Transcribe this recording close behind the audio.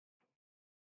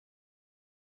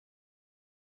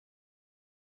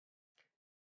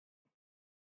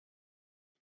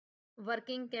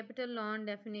Working capital loan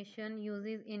definition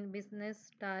uses in business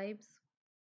types.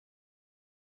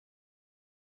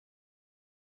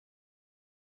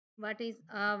 What is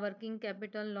a working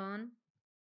capital loan?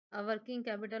 A working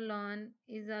capital loan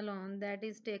is a loan that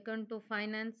is taken to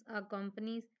finance a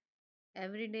company's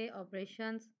everyday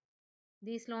operations.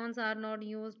 These loans are not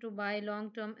used to buy long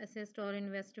term assets or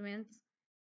investments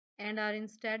and are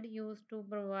instead used to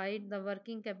provide the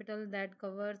working capital that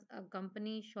covers a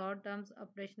company's short term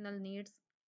operational needs.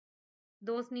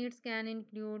 Those needs can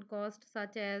include costs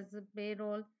such as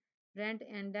payroll, rent,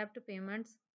 and debt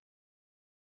payments.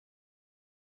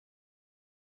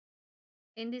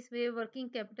 In this way,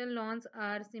 working capital loans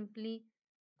are simply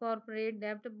corporate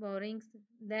debt borrowings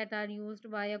that are used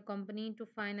by a company to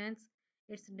finance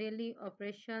its daily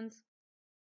operations.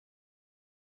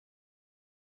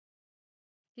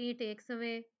 Key takes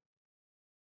away: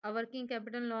 a working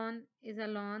capital loan is a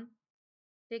loan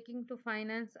taking to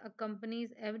finance a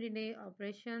company's everyday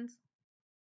operations.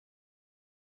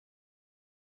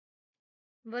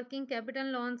 Working capital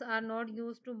loans are not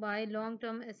used to buy long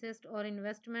term assets or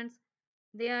investments.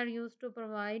 They are used to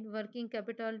provide working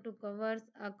capital to cover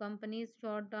a company's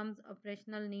short term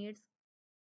operational needs.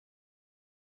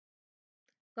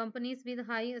 Companies with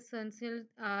high essentials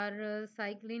are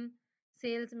cycling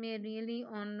sales may rely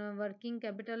on working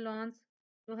capital loans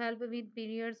to help with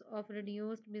periods of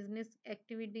reduced business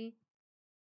activity.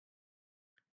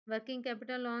 Working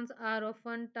capital loans are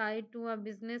often tied to a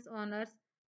business owner's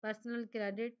personal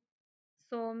credit,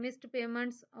 so missed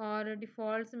payments or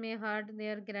defaults may hurt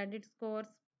their credit scores.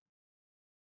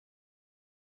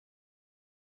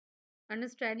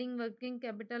 Understanding working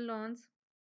capital loans: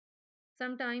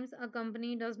 sometimes a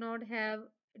company does not have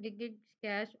liquid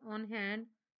cash on hand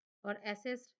or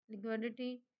access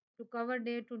liquidity to cover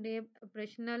day-to-day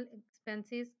operational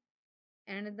expenses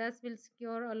and thus will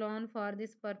secure a loan for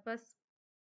this purpose.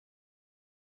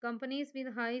 Companies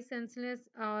with high senseless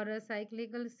or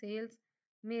cyclical sales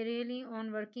may rely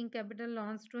on working capital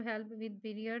loans to help with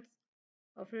periods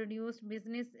of reduced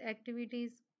business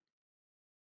activities.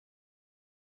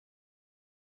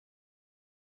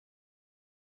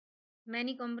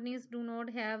 Many companies do not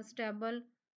have stable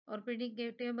or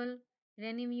predictable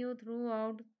revenue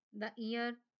throughout the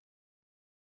year.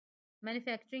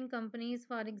 Manufacturing companies,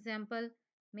 for example,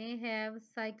 may have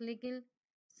cyclical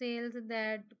sales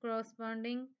that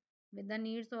corresponding with the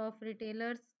needs of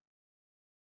retailers.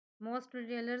 Most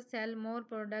retailers sell more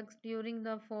products during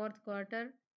the fourth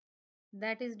quarter,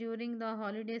 that is during the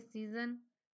holiday season,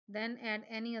 than at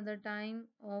any other time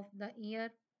of the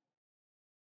year.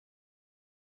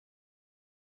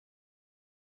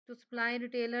 To supply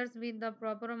retailers with the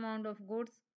proper amount of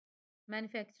goods,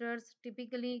 manufacturers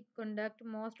typically conduct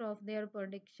most of their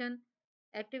production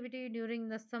activity during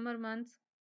the summer months,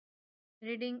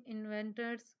 reading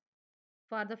inventories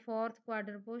for the fourth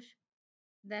quarter push.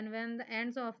 Then, when the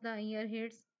ends of the year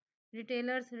hits,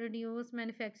 retailers reduce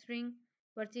manufacturing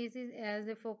purchases as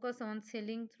they focus on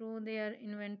selling through their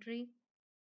inventory,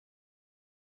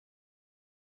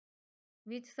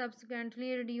 which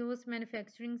subsequently reduce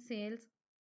manufacturing sales.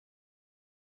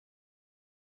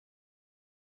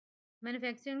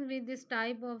 Manufacturing with this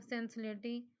type of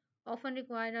sensitivity often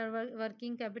require a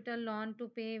working capital loan to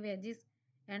pay wages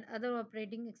and other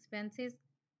operating expenses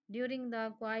during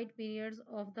the quiet periods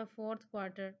of the fourth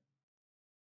quarter.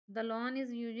 The loan is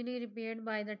usually repaid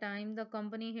by the time the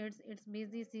company hits its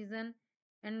busy season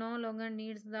and no longer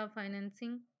needs the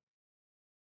financing.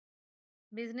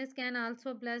 Business can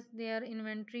also pledge their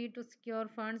inventory to secure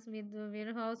funds with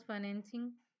warehouse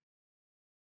financing.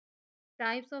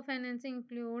 Types of financing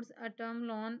includes a term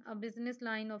loan, a business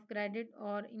line of credit,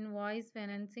 or invoice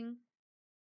financing,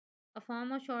 a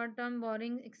form of short-term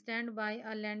borrowing extended by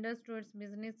a lender to its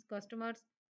business customers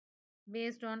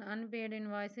based on unpaid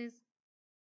invoices.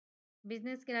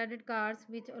 Business credit cards,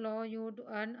 which allow you to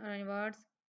earn rewards,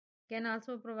 can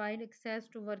also provide access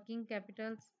to working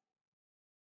capitals.